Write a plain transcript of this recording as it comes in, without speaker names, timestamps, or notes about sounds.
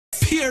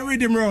pure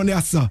rhythm round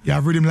here, sir. You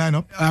have rhythm line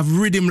up? I have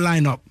rhythm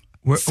line up.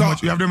 So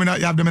much, you have them in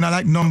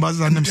like numbers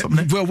and them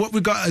something? Well, what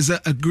we got is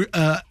a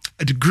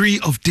degree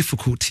of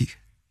difficulty.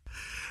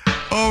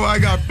 Oh my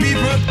God,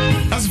 people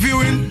that's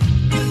viewing,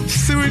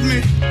 stay with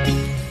me.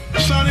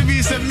 Seani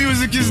B said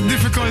music is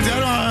difficult.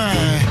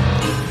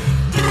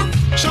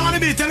 Seani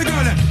B, tell the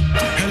girl then.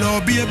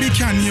 Hello baby,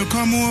 can you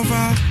come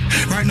over?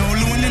 Right now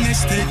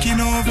loneliness taking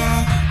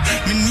over.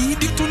 Me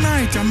need you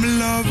tonight, I'm a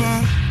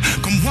lover.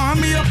 Come warm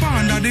me up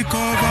under the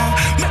cover.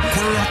 Make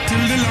her rock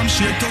till the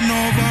lampshade turn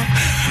over.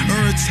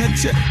 Earth's head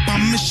check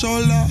on my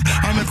shoulder.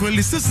 I make her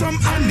listen some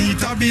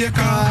Anita Baker.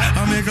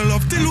 I make her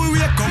love till we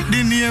wake up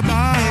the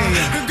neighbor.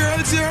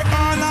 Girls, you're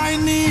all I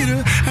need,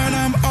 and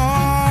I'm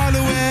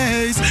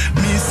always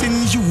missing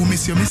you,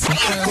 miss you.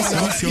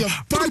 You're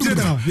bad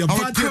enough. You're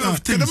bad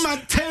enough. The man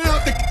tell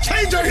out the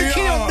change of the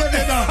key up there,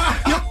 you know.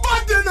 You're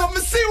bad enough.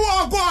 Me see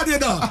what I got, you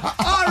know.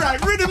 All right,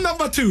 rhythm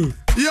number 2.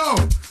 Yo,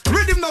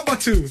 rhythm number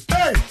 2.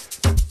 Hey,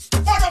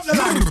 what up the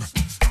line?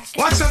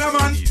 What's that,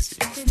 man?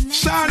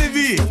 Seani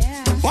B.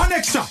 One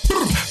Xtra.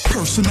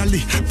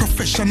 Personally,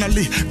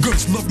 professionally,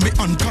 girls love me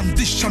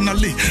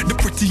unconditionally. The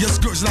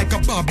prettiest girls like a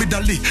Barbie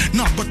dolly.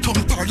 Now but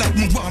tongue power like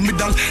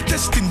Muhammad Ali.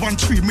 Testing 1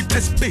 3, me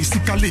test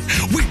basically.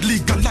 Weed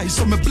legalize,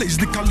 so me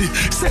blaze the cali.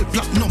 Sell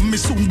platinum, me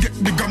soon get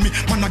the gummy.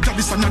 Man, I got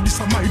this and this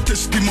is my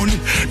testimony.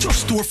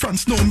 Just to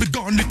France, now me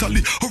gone Italy.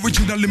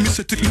 Originally, me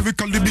set it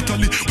lyrically,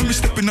 bitterly. When me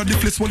step in at the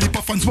place, while the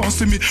fans want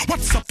see me.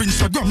 WhatsApp,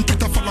 Instagram,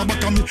 Twitter, follow back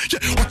on me.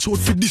 Yeah, watch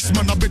out for this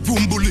man, a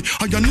bedroom bully.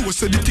 I know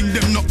say the thing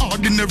them not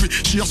ordinary.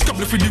 She has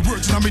scribbled for the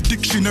words in my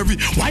dictionary.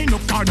 Why no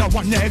card that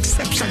one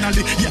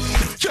exceptionally? Yeah.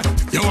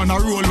 You wanna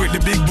roll with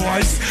the big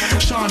boys?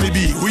 Seani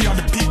B, we are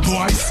the big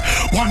boys.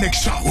 One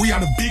Xtra, we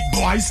are the big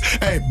boys.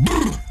 Hey,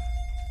 brr.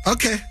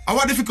 Okay. I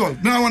want difficult.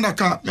 Now I wanna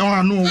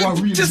know what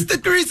really. Just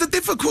degrees of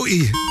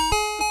difficulty.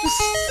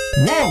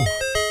 Whoa.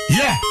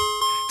 Yeah.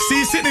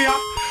 See, sitting here.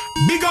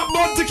 Big up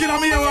Bounty Killer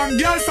me here. One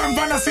girl from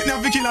Vanna sitting here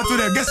for killer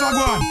today. Guess what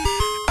go on?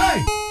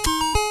 Hey.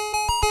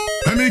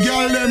 Let me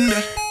girl them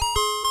there.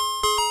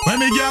 Let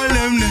me girl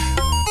them there.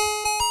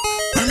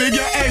 Let me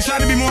girl. Hey,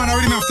 Seani B, more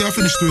already after I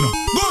finish doing it.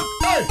 Good.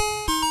 Hey.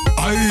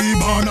 I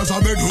born as a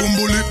bedroom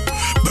bully.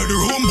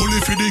 Bedroom bully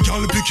for the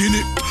girl picking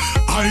it.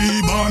 I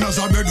born as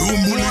a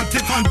bedroom bully.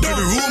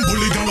 Bedroom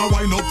bully, girl a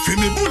wine up for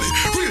me bully.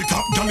 Real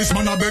top girl is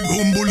man a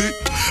bedroom bully.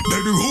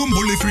 Bedroom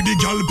bully for the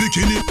girl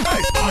picking it.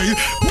 Hey, I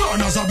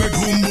born as a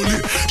bedroom bully.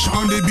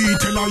 Seani B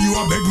tell her you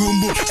a bedroom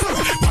bully.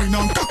 Wine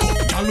and cock up,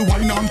 girl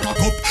wine and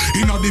cock up.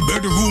 Inna the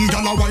bedroom,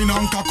 girl a wine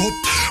and cock up.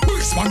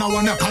 Waist man a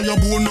wanna call your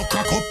bone no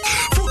crack up.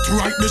 Foot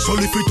right the so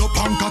lift it up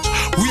and catch.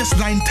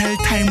 Waistline tell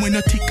time when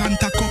you tick and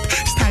tack up.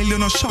 Style you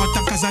no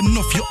shorter cause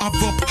enough you have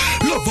up.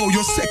 Love how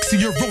you're sexy,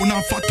 you're round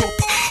and fat up.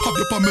 Have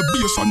you on my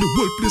bass on the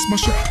whole place, my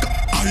shit.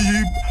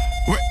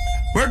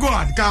 Where go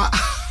on?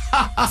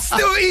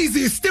 Still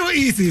easy, still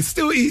easy,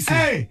 still easy.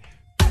 Hey.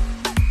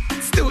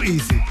 Still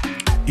easy.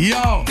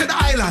 Yo. To the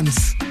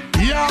islands.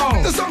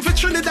 Yo. There's something for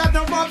Trinidad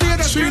and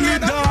Barbados.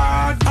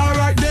 Trinidad.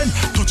 Alright then.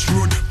 Touch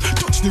road,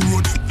 touch the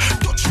road.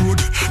 Touch road,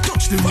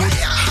 touch the road.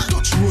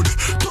 Touch road,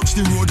 touch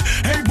the road.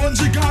 Hey,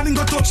 Bungie Garden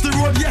go touch the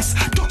road. Yes,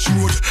 touch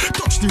road,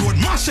 touch the road.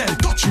 Marshall,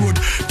 touch road,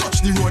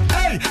 touch the road.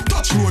 Hey,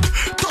 touch road,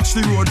 touch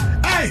the road.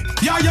 Hey,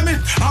 yeah, me.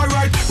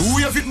 Alright,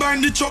 we have it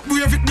behind the truck, we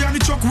have it behind the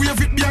truck, we have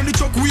it behind the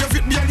truck, we have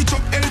it behind the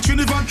truck. Hey,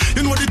 Trinidad,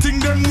 you know the thing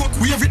them work.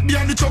 We have it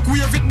behind the truck, we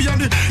have it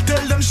behind the.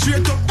 Tell them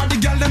straight up, and the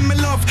girl them me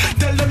love.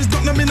 Tell them it's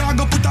not no me nah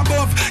go put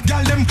above.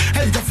 Girl them,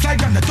 hey, you fly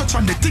and they touch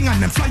on the thing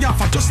and them fly off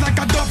just like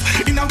a dove.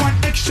 In a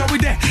 1 Xtra we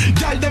there.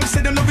 Girl them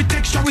say them love it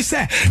extra we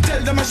say.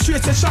 Tell them a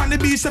straight say Seani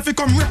B if you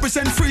come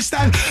represent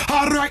freestyle.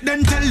 Alright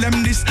then tell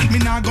them this, me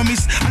nah go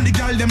miss. And the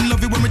girl them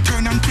love it when me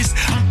turn and twist.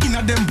 And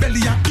inna them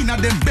belly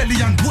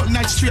and whole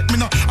night straight me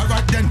no.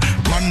 Alright then,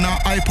 man nah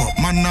hype up,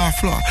 man nah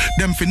flaw.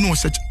 Them fi know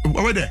such.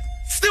 Where we there?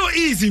 Still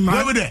easy, man.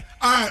 Where we there?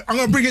 Alright, I'm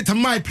gonna bring it to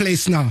my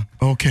place now.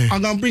 Okay.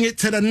 I'm gonna bring it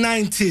to the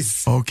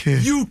 90s. Okay.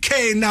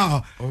 UK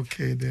now.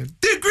 Okay then.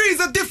 Degrees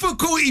of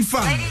difficulty,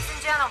 fam. Ladies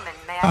and gentlemen,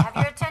 may I have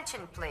your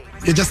attention, please?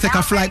 You just take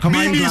a flight, come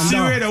on England.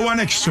 BBC Radio 1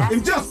 Xtra.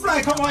 You just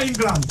fly, come on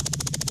England.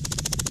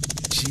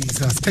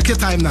 Jesus, take your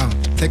time now.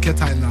 Take your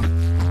time now.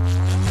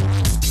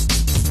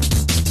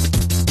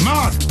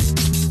 Man.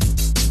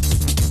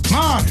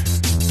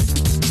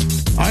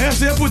 I have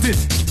to put it.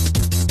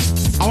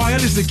 I want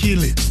to listen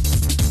keenly.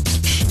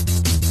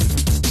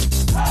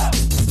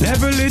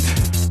 Level it.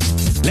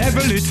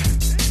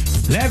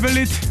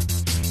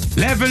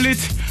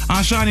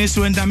 And Seani is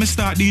when I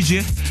start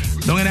DJ.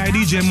 Don't get I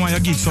DJ more, you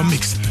give some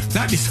mix.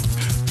 Like this.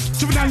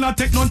 Juvenile not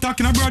take none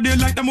talking abroad there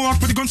like them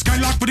walk for the gun,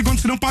 skylark for the gun,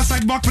 sit on pass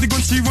side back for the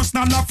gun, serious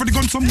not laugh for the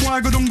gun, some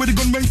boy go down with the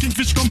gun when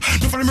kingfish come.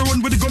 No follow me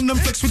run with the gun,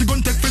 them flex with the gun,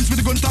 take friends with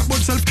the gun, talk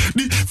about self,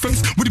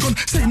 defense with the gun,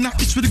 say not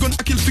itch with the gun,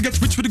 I kill forget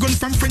switch with the gun,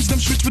 from friends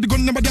them switch with the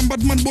gun, never them bad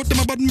man, both them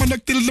a bad man,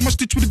 like till them a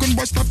stitch with the gun,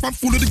 boy start from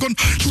full of the gun,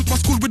 shoot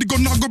for school with the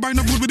gun, now go buy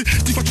no good with it,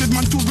 thief a trade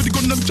man tool with the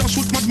gun, them just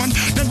shoot mad man,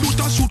 then loot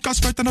and shoot, cast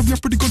fight and have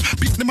for the gun,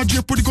 beat them a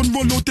jail for the gun,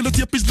 roll out till the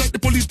tape is like the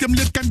police, them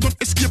late can gun,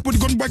 escape with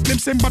the gun, boy claim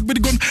same bad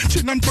with the gun,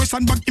 chain and first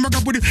and back, him a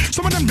grab with it,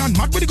 Some of them gone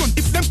mad with the gun.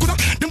 If them coulda,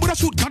 them woulda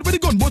shoot God with the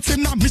gun. But say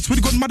nah miss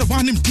with the gun. Mother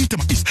want him teeth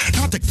him a is.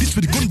 Now take this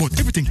with the gun, but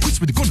everything quits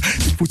with the gun.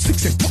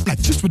 6'6" pop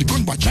like just with the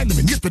gun. Boy child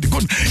eliminate with the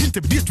gun.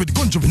 Intimidate with the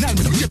gun. Juvenile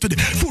with the rate with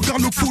the food.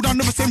 Can't look food and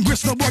never same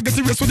grace. No boy get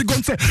the race with the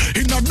gun. Say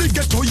in a big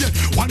ghetto yeah.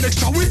 One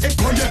extra we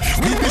echo yeah.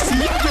 We be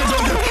see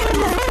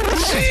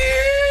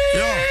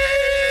yeah.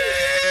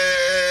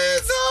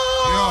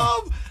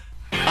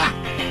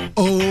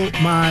 Oh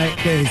my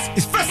days.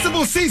 It's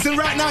festival season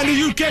right now in the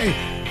UK.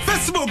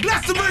 Festival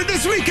Glastonbury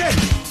this weekend.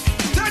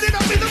 Turn it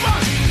up in the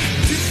mud.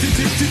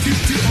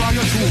 Tip on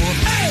your toe.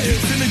 Hey,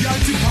 it's in the girl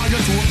tip on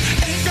your toe.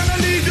 Ain't gonna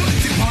leave you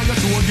tip on your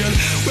toe, girl.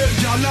 Well,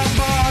 y'all a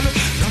ball.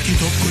 Rock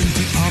it up, queen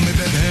tip on me,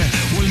 baby.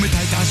 Hold me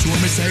tight and show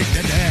me say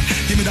there.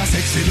 Give me that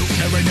sexy look,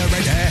 never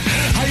there.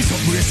 Eyes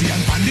up, bracy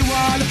and pan the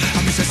wall.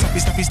 I'm say stop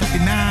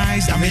it,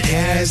 nice. I'm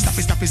yes,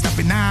 stop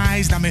it,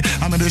 nice. I'm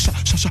the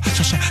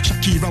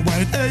Shakira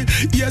wild. Hey,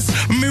 yes,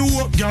 me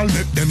walk, girl,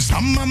 make them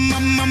stop,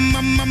 mama.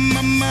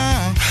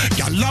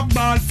 Y'all a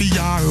ball for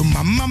your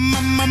mama.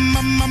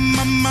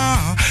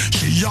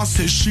 She just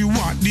says she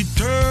want the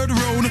third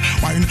round,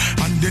 wine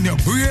and then your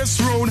brace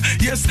round.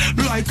 Yes,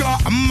 like a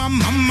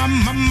mama.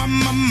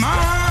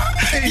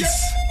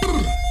 Yes.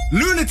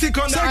 Lunatic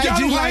on the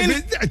IG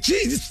line.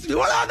 Jesus,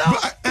 what I know?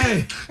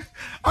 Hey,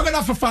 I'm gonna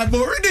have to find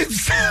more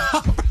rhythms.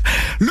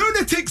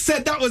 Lunatic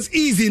said that was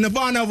easy.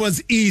 Nirvana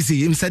was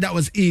easy. He said that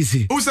was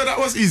easy. Who said that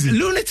was easy?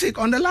 Lunatic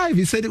on the live.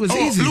 He said it was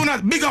easy.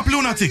 Big up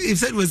Lunatic. He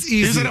said it was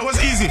easy. He said it was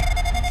easy.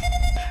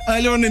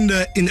 Earlier on in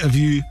the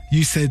interview,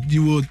 you said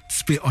you would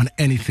spit on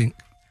anything.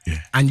 Yeah.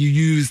 And you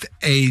used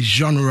a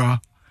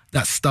genre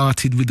that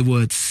started with the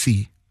word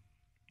C.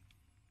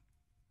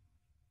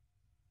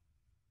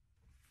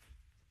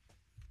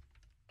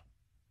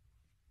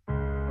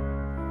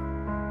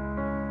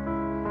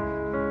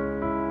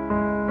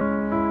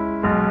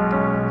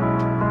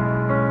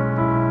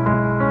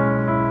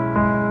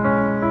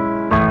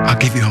 I'll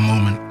give you a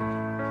moment.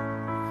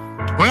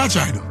 What you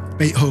try to do?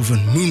 Beethoven,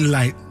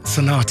 Moonlight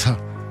Sonata.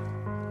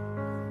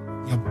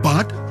 Your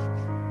bud?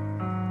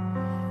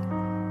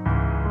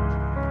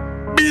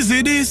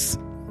 Busy this.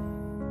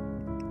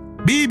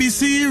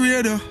 BBC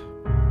Radio.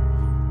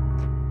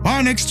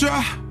 One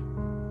Xtra.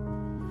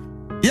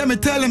 Yeah, me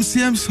tell them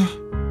CM so.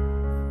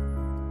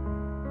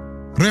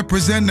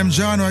 Represent them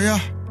genre, yeah.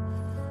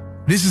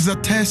 This is a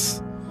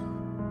test.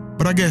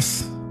 But I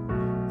guess,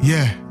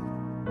 yeah.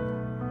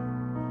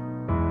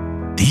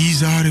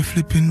 These are the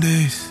flipping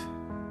days.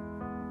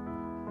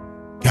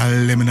 Y'all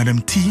living at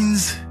them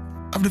teens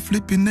of the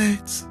flipping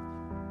days.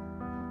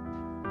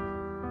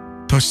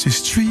 Touch the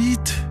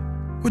street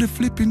with a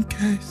flipping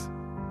case.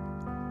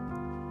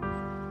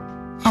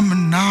 I'm a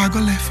naga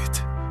left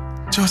it.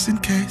 Just in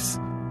case,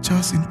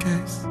 just in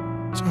case,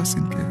 just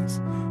in case.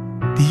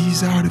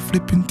 These are the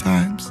flipping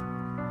times.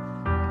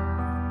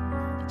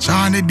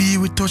 Johnny B,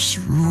 we touch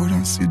the road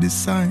and see the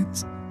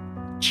signs.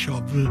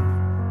 Trouble.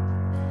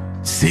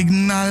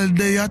 Signal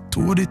they are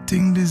to the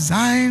thing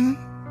design.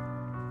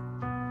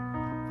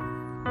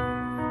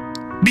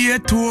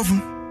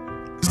 Beethoven.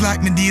 It's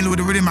like me deal with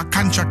the rhythm of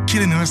contract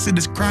killing and I see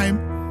this crime.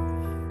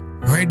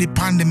 Ready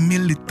upon the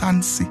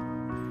militancy.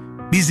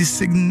 Busy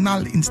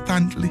signal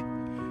instantly.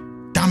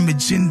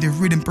 Damaging the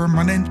rhythm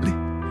permanently.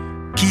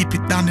 Keep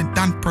it down and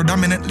down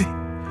predominantly.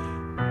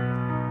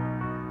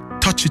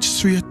 Touch it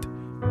straight.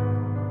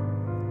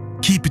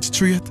 Keep it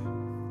straight.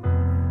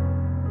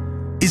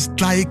 It's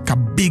like a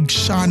big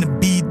Seani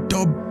B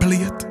dub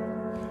plate.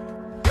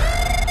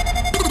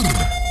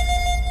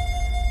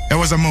 There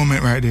was a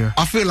moment right there.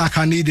 I feel like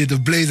I needed a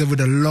blazer with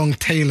a long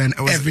tail and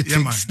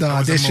everything.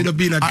 Yeah, there should have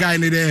been a guy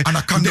in there. And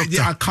a conductor.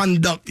 Yeah, a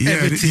conduct,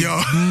 everything.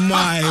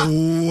 My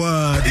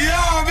word.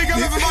 Yo,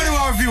 because everybody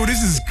want to view.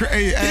 This is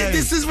crazy.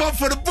 This is one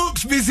for the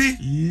books, busy.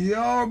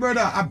 Yo,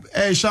 brother.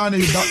 Hey,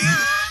 Seani.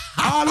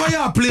 All what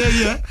y'all play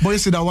here. But you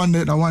see that one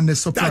that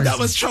surprise. That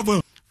was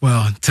trouble.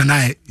 Well,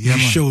 tonight you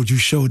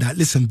showed that.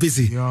 Listen,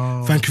 busy.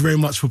 Yo. Thank you very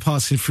much for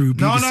passing through.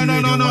 No.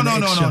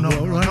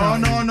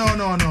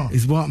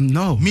 Is what?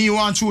 No. Me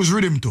want to choose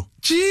rhythm too.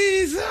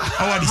 Jesus.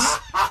 How are this?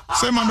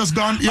 Same man just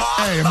gone. Yeah,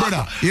 hey,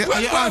 brother. You're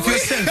all for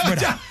yourself,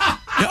 brother.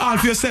 You're all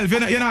for yourself.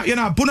 You're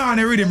not putting on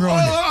a rhythm round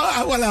it.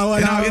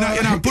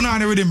 You're not putting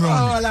on a rhythm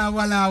round it.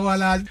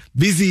 Wala.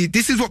 Busy.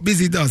 This is what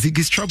Busy does. He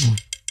gets trouble.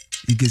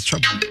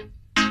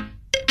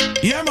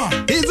 Yeah,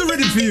 man. Here's a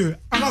rhythm for you.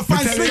 I'm gonna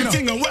find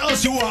something and what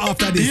else you want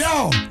after this?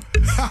 Yo.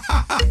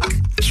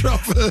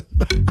 Trouble.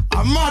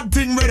 A mad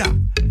thing, brother.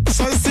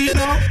 So see you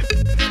now.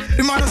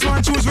 The man just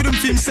want to choose rhythm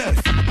for himself.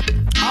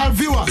 Our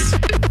viewers.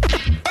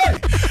 Hey.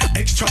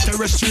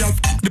 Extraterrestrial.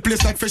 The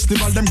place like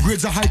festival. Them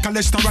grades are high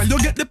cholesterol. You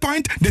get the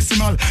point?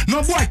 Decimal.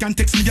 No boy can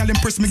text me, girl.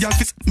 Impress me, girl.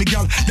 Fist me,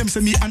 girl. Them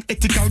say me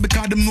unethical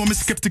because them know me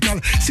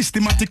skeptical.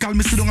 Systematical.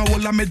 Me sit down a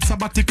whole a med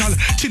sabbatical.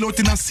 Chill out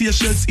in a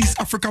Seychelles, East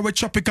Africa, we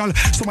tropical.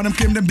 Some of them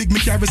claim them big, me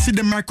can't see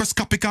them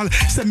microscopical.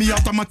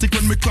 Semi-automatic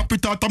when me clap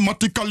it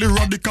automatically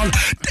radical.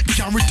 They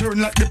can return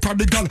like the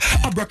prodigal.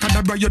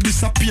 Abracadabra, you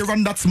disappear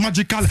and that's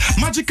magical.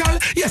 Magical?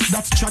 Yes,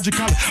 that's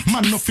tragical.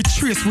 Man, no fit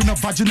trace, we no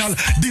vaginal.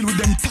 Deal with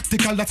them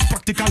tactical, that's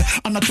practical.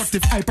 An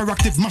attractive,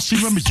 hyperactive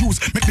machine when we use.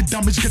 Make the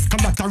damage get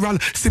collateral.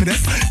 See me there?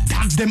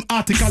 Tags them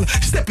article.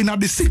 Stepping out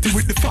the city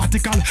with the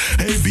particle.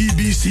 Hey,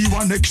 BBC,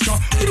 one extra.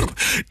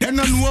 Them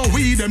no know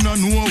we, them no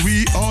know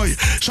we, oi.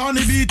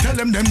 Seani B, tell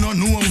them no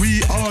know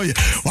we, oi.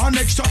 One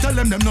extra, tell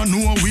them no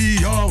know we,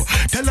 yo.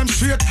 Tell them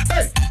straight,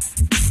 hey.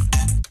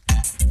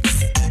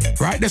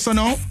 Right this or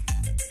no?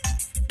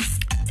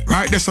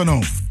 Right this or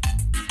no?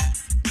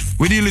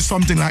 We deal with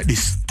something like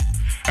this.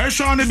 Hey,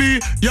 Seani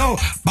B, yo,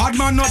 bad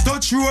man not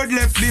touch road,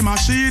 left the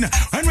machine.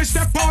 When we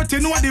step out, you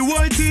know the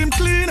whole team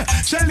clean.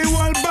 Shelly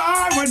wall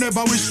bar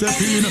whenever we step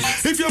in.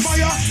 If you buy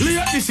a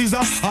late, this is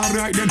a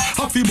alright then.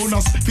 Happy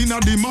bonus,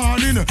 finna the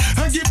morning.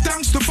 And give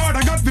thanks to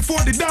Father God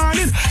before the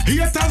dawning.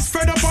 Haters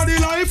fed up on the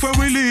life where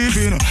we live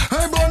in.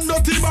 I born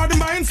dirty bad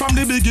mind from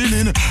the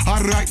beginning.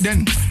 Alright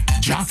then.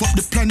 Draft up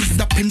the planet with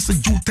a pencil,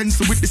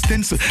 utensil with the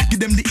stencil. Give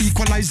them the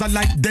equalizer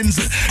like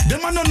Denzel.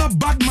 Them are not a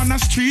bad man on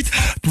street.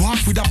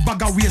 Dwarf with a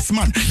bag of waste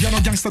man. Yellow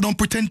gangster don't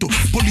pretend to.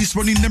 Police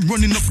running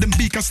up them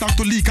beakers start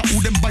to leak.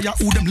 Who them buy,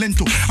 who them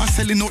lento. And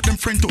selling out them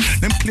friend to.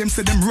 Them claims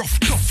say them rough,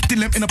 tough, till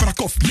them end up in a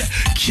cuff. Yeah,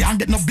 can't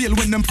get no bail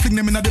when them fling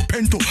them in a the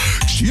pento.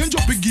 Change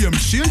up a game,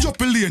 change up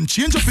a lane,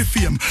 change up a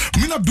fame.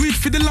 Me not do it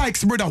for the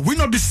likes, brother. We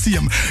not the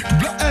same.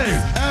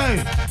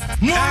 Hey,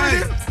 more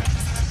rhythm.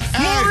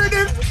 More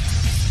rhythm.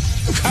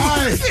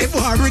 You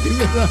already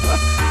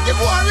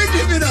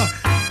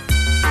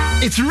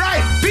It's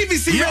right.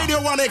 BBC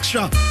Radio 1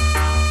 Extra.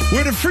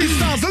 Where the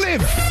freestyles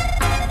live.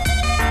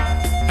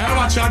 Hey,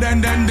 watch out,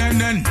 then.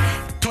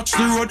 Touch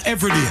the road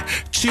every day.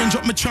 Change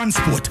up my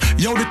transport.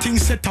 Yo, the thing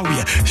set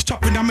away.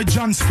 Stopping on my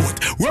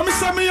transport. Where me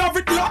say me have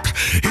it lock?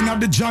 In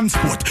the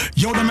transport.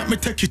 Yo, they make me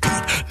take it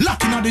out.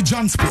 Locking on the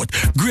transport.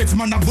 Great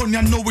man, a gun,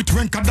 you know it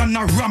ranker than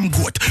a ram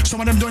goat.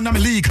 Some of them don't have a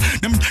league.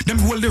 Them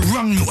hold the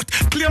wrong note.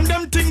 Claim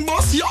them thing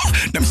boss, yo.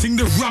 Them sing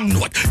the wrong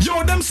note.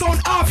 Yo, them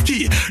sound off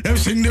key. Them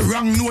sing the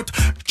wrong note.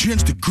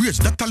 Change the grades.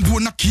 That'll do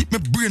not keep my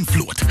brain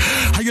float.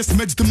 Highest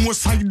meds, the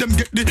most high them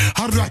get the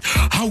alright.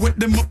 I wet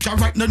them up, you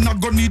right now, not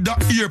gonna need the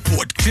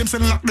airport. Claims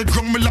and lock the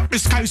ground, me lock the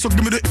sky, so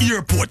give me the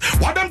airport.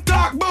 What them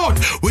talk about?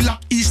 We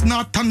lock east,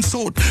 north, and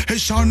south. Hey,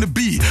 Seani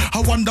B,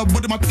 I wonder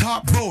what them a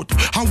talk about.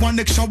 I want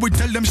extra, we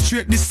tell them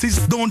straight, this is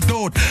don't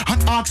doubt.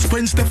 And ask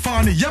friend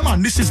Stefani, yeah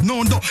man, this is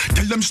no doubt.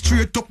 Tell them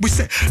straight up, we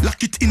say,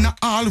 lock it in a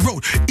all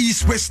road.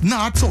 East, west,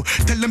 north, south.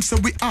 Tell them say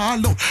we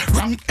all out.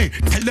 Wrong, hey,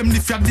 tell them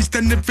if you're this,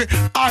 then if you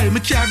I, me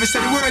can't even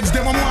say the words,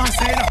 them I want to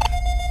say that.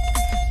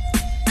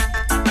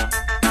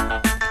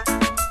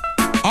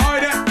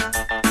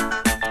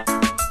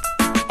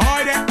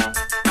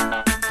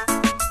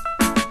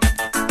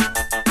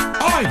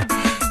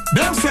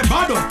 Them say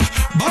bad up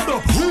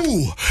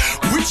who?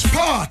 Which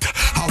part?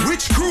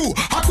 Which crew?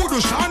 I could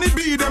do Seani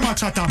B, them a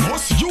chatter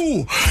must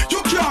you.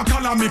 You can't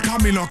call me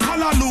Camilo, call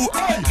Lou.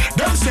 Hey,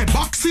 them say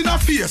box in a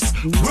face.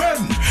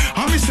 When?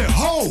 And me say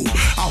how?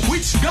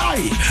 Which guy?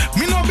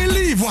 Me no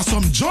believe was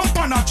some jump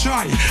and a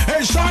try.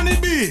 Hey, Seani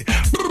B,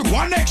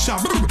 one extra.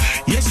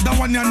 Yes, that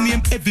one your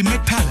name heavy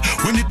metal.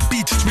 When it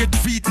beats straight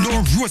feet,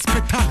 no rose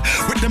petal.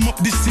 With them up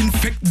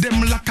disinfect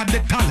them like a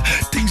detal.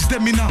 Things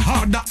them in a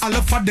harder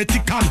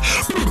alphabetical.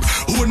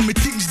 When me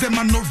things them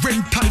are no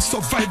rental.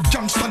 Survive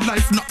gangster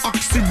life, no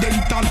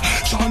accidental.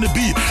 Seani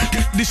B,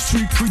 get the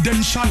street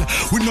credential.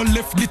 We no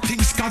left the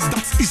things cause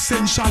that's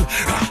essential.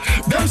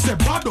 Them say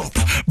bad up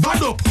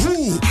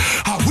who?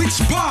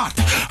 Which part?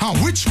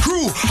 Which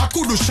crew? I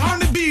could do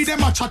Seani B,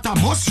 them a chatter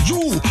must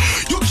you.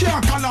 You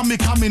can't call me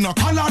Camino,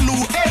 call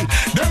Lou. Hey,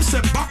 them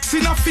say box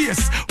in a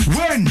face.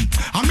 When?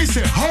 And me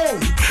say how?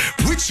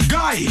 Which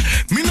guy?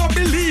 Me no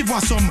believe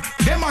was some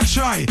them a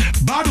try.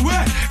 Bad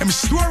way, I'm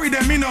story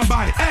them me no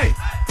buy. Hey.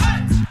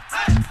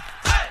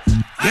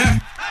 Yeah.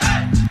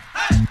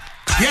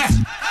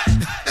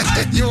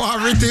 You are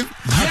rhythm.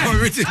 Yeah. I'm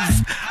rhythm.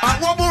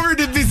 One more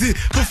rhythm busy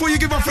before you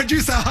give my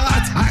producer a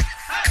heart attack.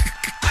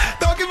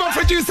 Don't give my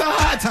producer a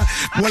heart attack.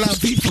 Well, I'll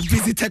be for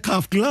busy take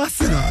off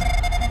glasses.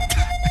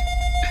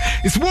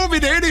 It's warm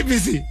in there, ain't it,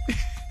 busy?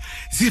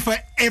 See, for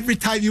every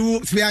time you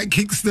walk behind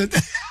Kingston.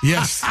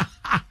 Yes.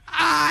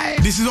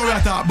 This is all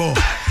I talk about.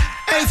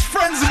 Hey, it's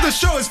friends of the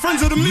show, it's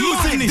friends of the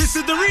music. This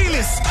is the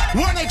realest.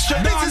 One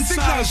extra business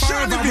signal,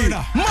 Seani B.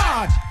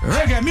 Mad.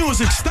 Reggae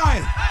music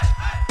style.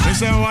 They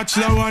say watch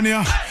that one,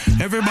 yeah.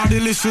 Everybody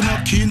listen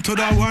up, keen to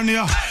that one,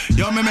 yeah.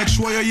 Yo, me make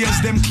sure your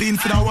ears them clean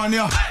for that one,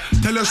 yeah.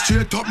 Tell us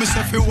straight up,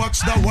 myself, you watch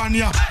that one,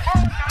 yeah.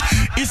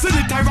 Isn't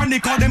it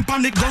ironic how them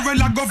panic?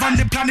 Gorilla govern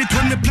the planet.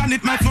 When the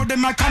planet might flow,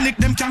 them mechanic.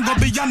 Them can go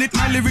beyond it.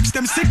 My lyrics,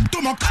 them sick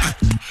to mock.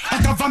 I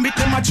can vomit,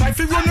 them I try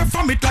to run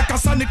from it like a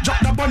sonic. Drop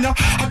the bun, yeah.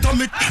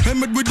 Atomic,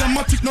 made with the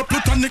matic, no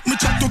plutonic. Me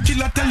try to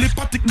kill a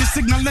telepathic. The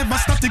signal never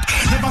static.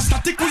 Never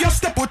static, we a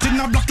step out in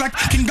a block like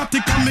King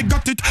Gothic. And me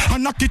got it,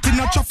 and knock it in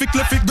a traffic,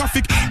 left it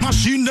graphic.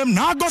 Machine them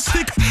now go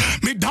stick.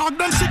 Me dog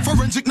them sick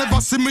forensic. Never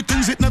see me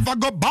things, it never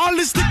go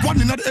ballistic. One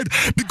in the head,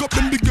 big up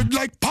them big head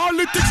like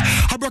politics.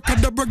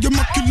 Abracadabra, you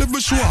mock kill level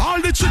show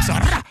all the tricks.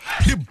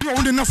 The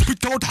brown in a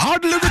spit out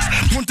hard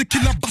lyrics. Want to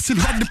kill a basil,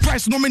 rod the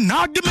price, no me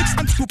nah gimmicks.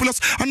 Unscrupulous,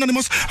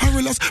 anonymous,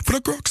 harrilous for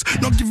the crooks.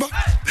 No give up.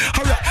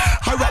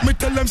 Alright, me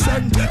tell them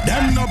send.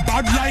 Them no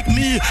bad like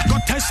me, go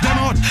test them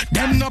out.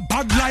 Them no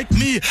bad like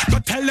me, go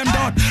tell them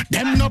that.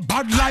 Them no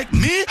bad like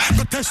me,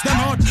 go test them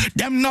out.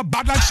 Them no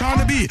bad like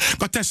Seani B,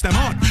 go test them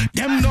out.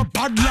 Them no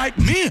bad like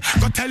me,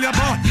 go tell you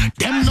about.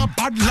 Them no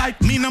bad like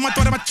me, no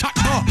matter them a chat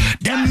about.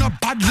 Them no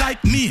bad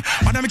like me.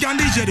 But them can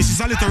DJ, this is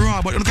a little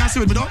raw, but you can't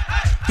see it, me though.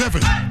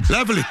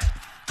 Level it.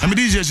 I'm a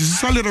DJ, this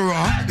is a little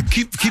raw.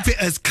 Keep it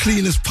as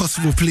clean as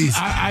possible, please.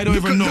 I don't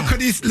even know. Look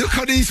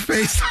at these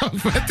face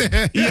right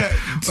there.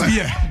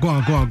 Yeah. Go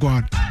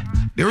on.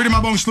 They ready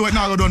my bounce slow it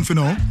now, go done for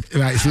now.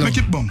 Right, slow. Make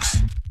it bounce.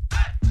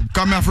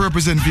 Come here to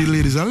represent for the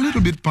ladies a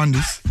little bit on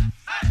this.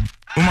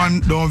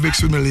 Woman, don't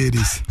vex with me,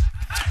 ladies.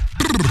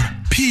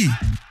 P.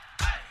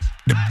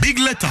 The big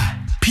letter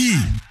P.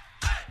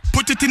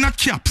 Put it in a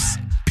caps.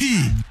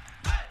 P.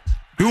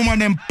 The woman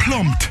them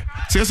plumped.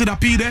 So you see that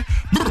P there?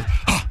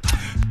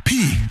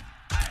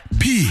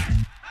 P.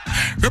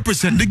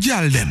 Represent the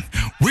girl them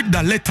with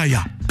the letter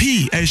ya.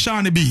 P. Hey,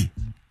 Seani B.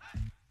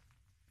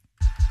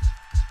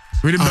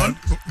 Ready done?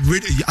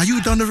 Are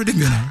you done already,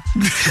 you know?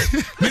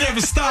 We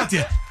never start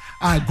yet.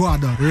 Alright, go on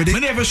now. Ready? We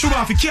never shoot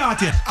off the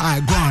cart yet.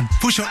 Alright, go on.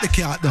 Push up the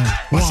cart down.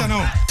 What's that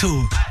now?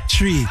 2,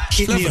 3.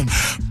 Hit him.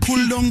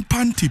 Pull down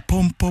panty,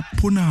 pump up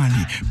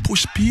punani.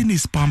 Push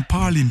penis,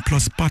 pampalin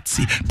plus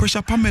patsy.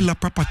 Pressure Pamela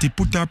property,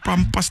 put her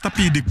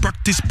pampastapedic.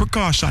 Practice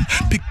precaution,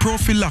 pick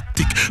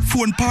prophylactic.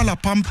 Phone parlor,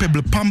 pam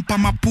pebble, pam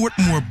pam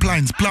Portmore,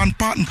 blinds, plant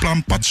pattern,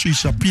 plant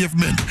patricia,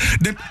 pavement.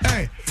 Then,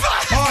 hey.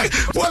 Alright.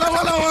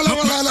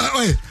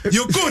 Wait.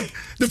 You're good.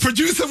 The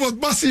producer was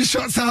busting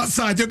shots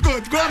outside. You're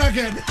good. Go on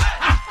again.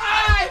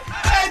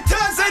 Hey,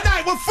 Thursday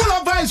night, we're full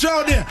of vibes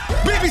around here.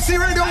 BBC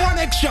Radio 1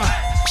 Extra.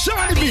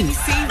 Seani B.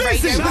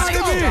 BBC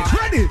Radio 1 Extra.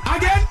 Ready?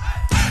 Again?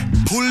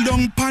 Pull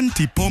down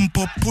panty, pump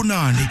up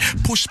punani.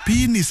 Push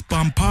penis,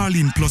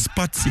 pampalin plus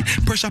patsy.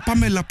 Pressure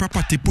Pamela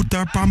property, put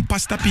her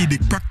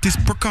pampastapedic. Practice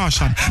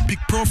precaution, pick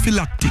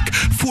prophylactic.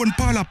 Phone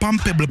parlor, pam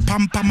pebble,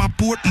 pam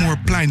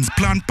Portmore, blinds,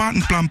 plant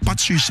pattern, plant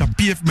patricia,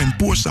 pavement,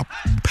 push up.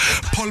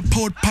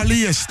 Pulport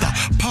polyester,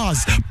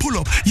 pause, pull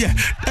up, yeah,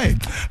 hey.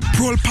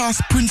 Roll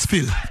past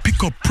Princeville,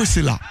 pick up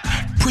Priscilla.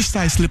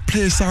 Precisely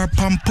place her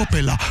pam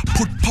popular.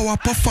 Put power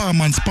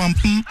performance, pam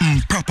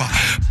proper.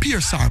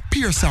 Pierce her,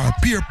 peer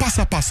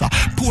passa.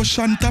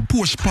 Portion to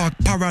push park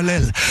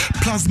parallel.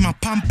 Plasma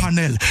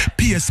pampanel.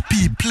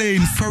 PSP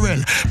playing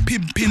Pharrell.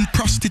 Pimping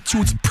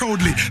prostitutes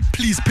proudly.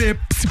 Please pay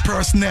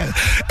personnel.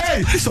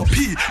 Hey, so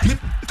P. Hey,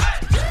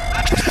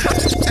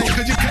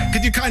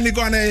 could you kindly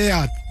go on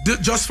there?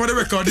 Just for the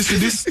record,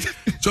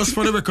 just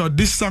for the record,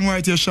 this song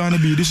right here,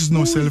 Seani B, this is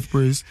no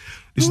self-praise.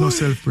 This is no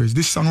self-praise.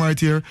 This song right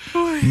here,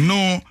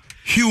 no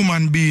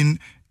human being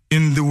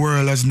in the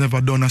world has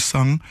never done a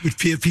song with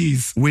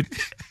PAPs. With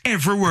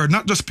every word,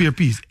 not just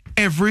PAPs.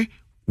 Every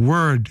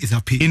word is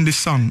a P. In the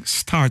song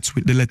starts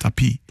with the letter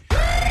P.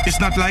 It's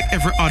not like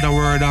every other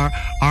word or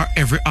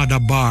every other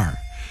bar.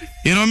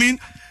 You know what I mean?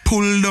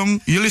 Pull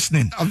down, you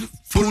listening?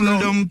 Pull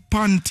down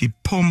panty,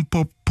 pump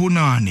up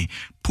punani.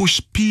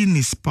 Push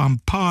penis,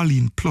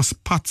 pampalin plus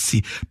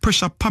patsy.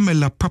 Pressure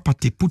Pamela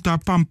property, put her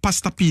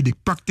pampastapedic.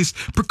 Practice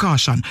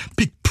precaution,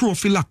 pick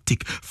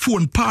prophylactic.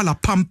 Phone parlor,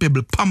 pam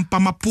pebble, pam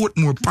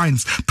Portmore,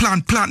 pines.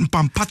 Plant and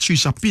pam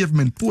patricia,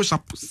 pavement, push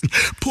up pussy.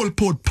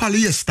 Pulport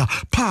polyester,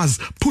 pause,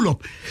 pull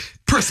up,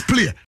 press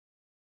play.